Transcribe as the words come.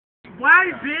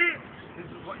white bitch.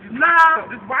 No,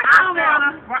 I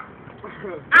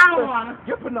don't wanna.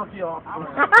 Get Pinocchio off.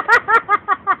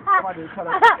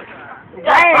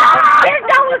 Hey,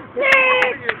 that was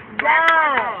sick!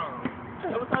 God.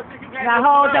 Now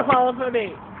hold the phone for me.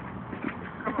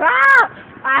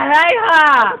 I hate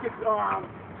her.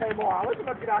 Hey, Mar, let's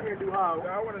get out here and do her. I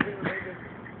want to do this.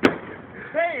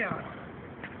 Damn.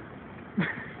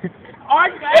 Oh,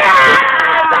 yeah!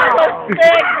 That was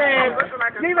sick, man.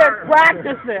 She been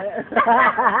practicing.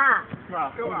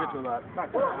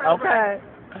 Okay.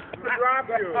 Drop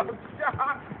you.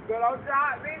 Good old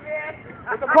shot, leave it.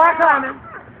 The car coming.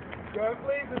 Good,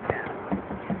 please.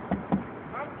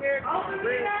 I'm scared.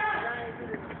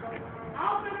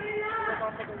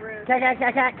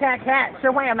 Cat.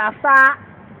 Shawam, now stop.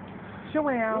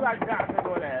 Shawam.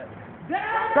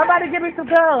 Somebody give me some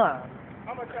guns.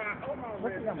 I'm going to try. Oh, my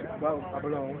wrist. Well, I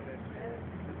belong.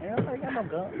 I don't think I got no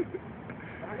gun.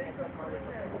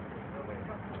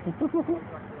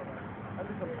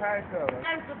 Some pie color.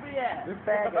 This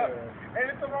bag And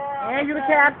it's tomorrow. and you the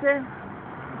captain.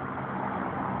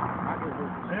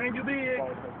 And you big.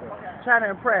 Trying to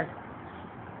impress.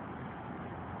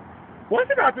 What's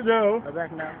it got to do? Go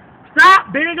back now.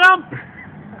 Stop, big 'em.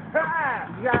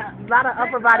 You got a lot of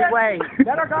upper body weight.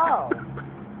 Let her go.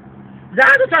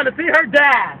 Guys are trying to see her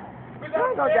die.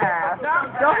 Don't go die.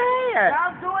 Go ahead.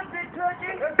 Don't do it, big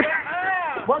cookie.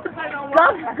 What's the thing on Go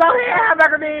ahead,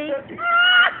 hamburger meat.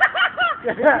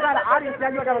 You got an audience now,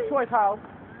 you got a choice, house.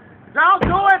 Don't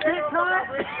do it, big cunt.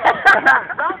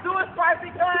 Don't do it, spicy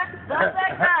cunt. Don't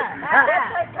say cunt. Don't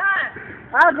say cunt.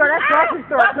 I'll go. That's grocery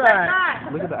store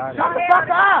cut. Look at the audience. Shut the fuck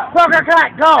up. Poker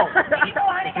cut. Go.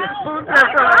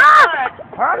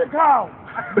 Honeycomb.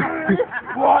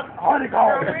 What?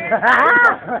 Honeycomb.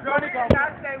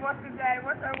 What's the day?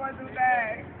 What's that one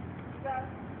today?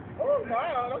 Oh,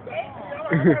 wow. Okay.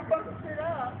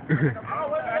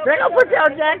 They gonna put you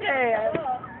on jackass.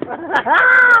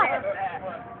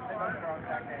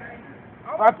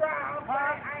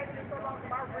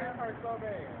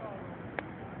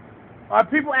 Or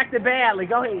people acting badly.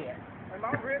 Go ahead.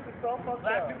 My wrist is so fucked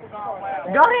up.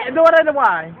 Go ahead. Do it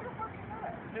anyway.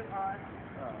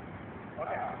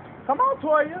 Come on,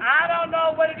 Toya. I don't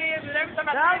know what it is, and every time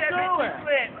I see that bitch, she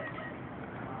split.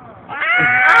 I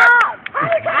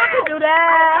can do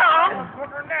that.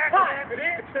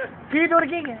 Can you do it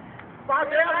again?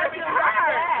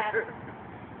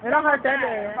 It don't hurt that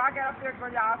bad. If I get up there for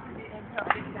y'all, I'll be in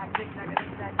trouble.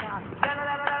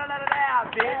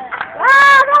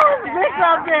 Ah, that was big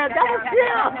up there. That was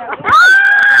cute.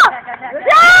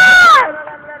 Yes!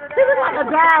 She was like a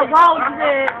dad roach,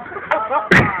 man.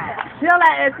 Kill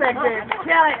that insect, bitch.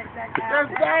 Kill it. That's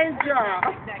danger.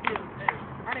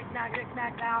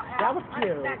 That was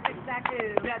cute.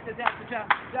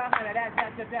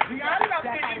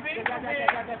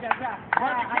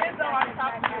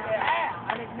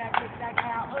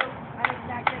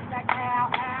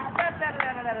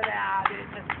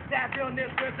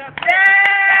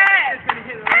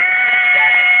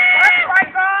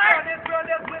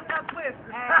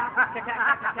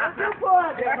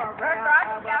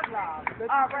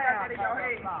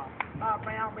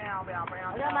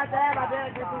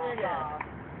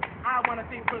 I want to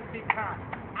see pussy con.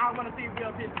 I want to see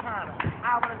real bitch con.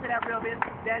 I want to see that real bitch,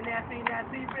 that nasty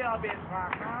real bitch.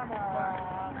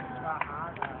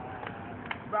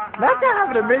 Let's not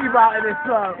have a mini ball in this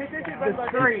club. The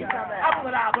street.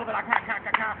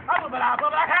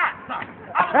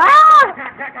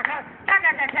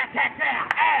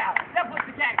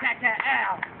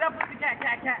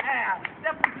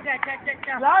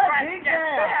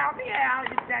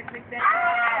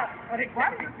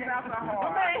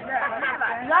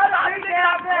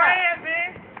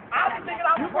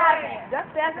 That's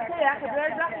fast as hell. I can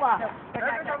barely jump off.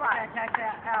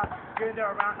 Get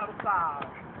there around other side.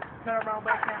 Turn around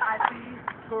where can I see?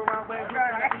 Go around where we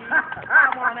can see.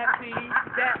 I wanna see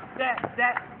that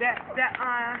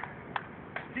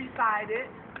decided.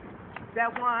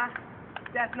 That one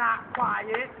that's not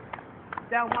quiet.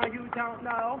 That one you don't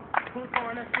know. Who's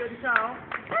going to the show?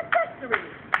 That's history.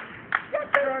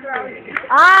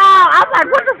 Oh, I'm like,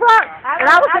 what the fuck? And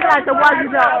I was thinking like the one you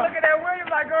know. Look at that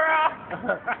William, like, girl.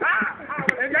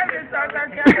 And that bitch starts that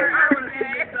camera. I want to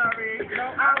see Miss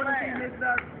I want to see Miss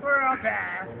Squirrel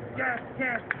Bass.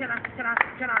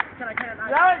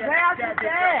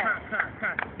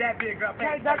 That big girl.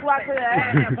 Can't duck walk to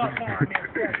that.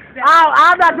 Oh,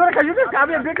 I'm not doing it because you just got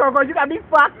me a big girl. You got me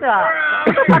fucked up.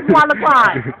 What the fuck you want to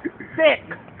find? Sick.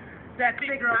 That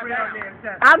big girl real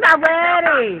there. I'm not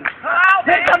ready.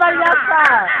 Pick somebody else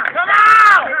up. Come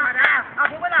on!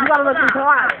 You gotta look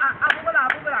retarded.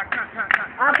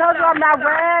 I told you I'm not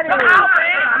ready.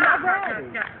 I'm not ready.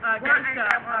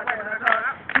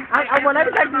 Well, let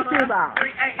me take these shoes off. 3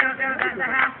 a.m. down at the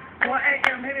house. 4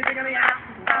 a.m. Maybe they're gonna be out.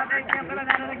 5 a.m. Gonna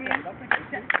do it again.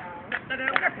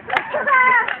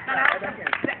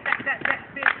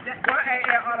 4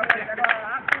 a.m. on the way to the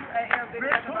club. 2 a.m. to the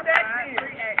club.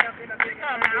 3 a.m. to the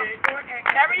club. 4 a.m.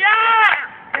 Hurry up!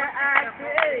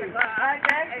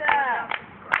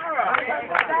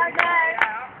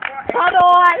 Hold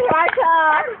on, here I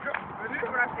come.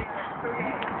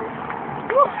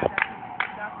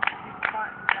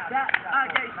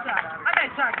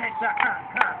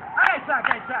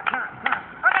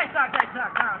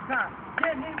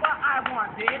 Give me what I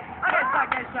want, bitch.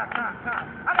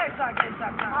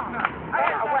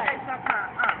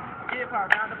 Give her a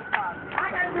round of applause.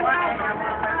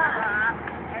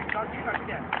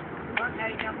 1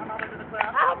 a.m. on over to the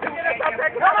club. 2 a.m.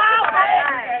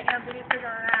 to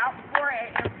figuring out. 4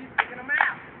 a.m. she's picking them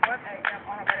out. 1 a.m.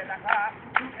 on her way to the club.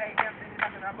 2 a.m. she's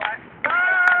knocking her butt.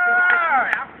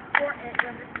 4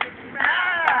 a.m. she's picking them out.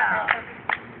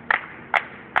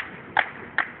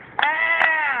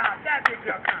 That's it,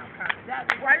 girl. That's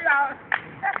it. Why y'all?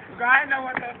 I know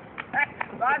what the.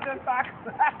 I just talking.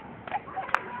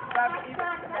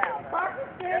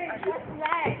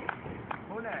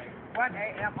 Who knows? 1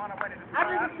 a.m. on her way to the club. I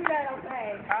didn't see that, okay.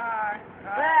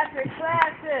 Classic.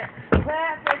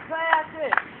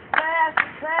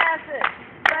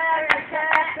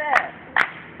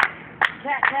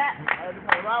 Cat.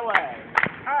 Runway.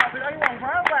 Oh, we don't want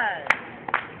runway.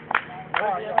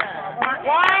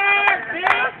 1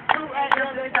 bitch. 2 a.m.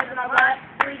 they taking our butt.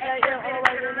 3 a.m. on the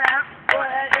way to the house. 4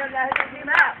 a.m. they taking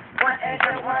them out. 1 a.m.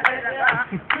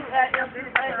 2 a.m. they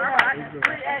taking our butt. 3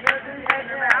 a.m. they taking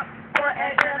them out. 4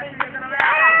 a.m. they taking them out.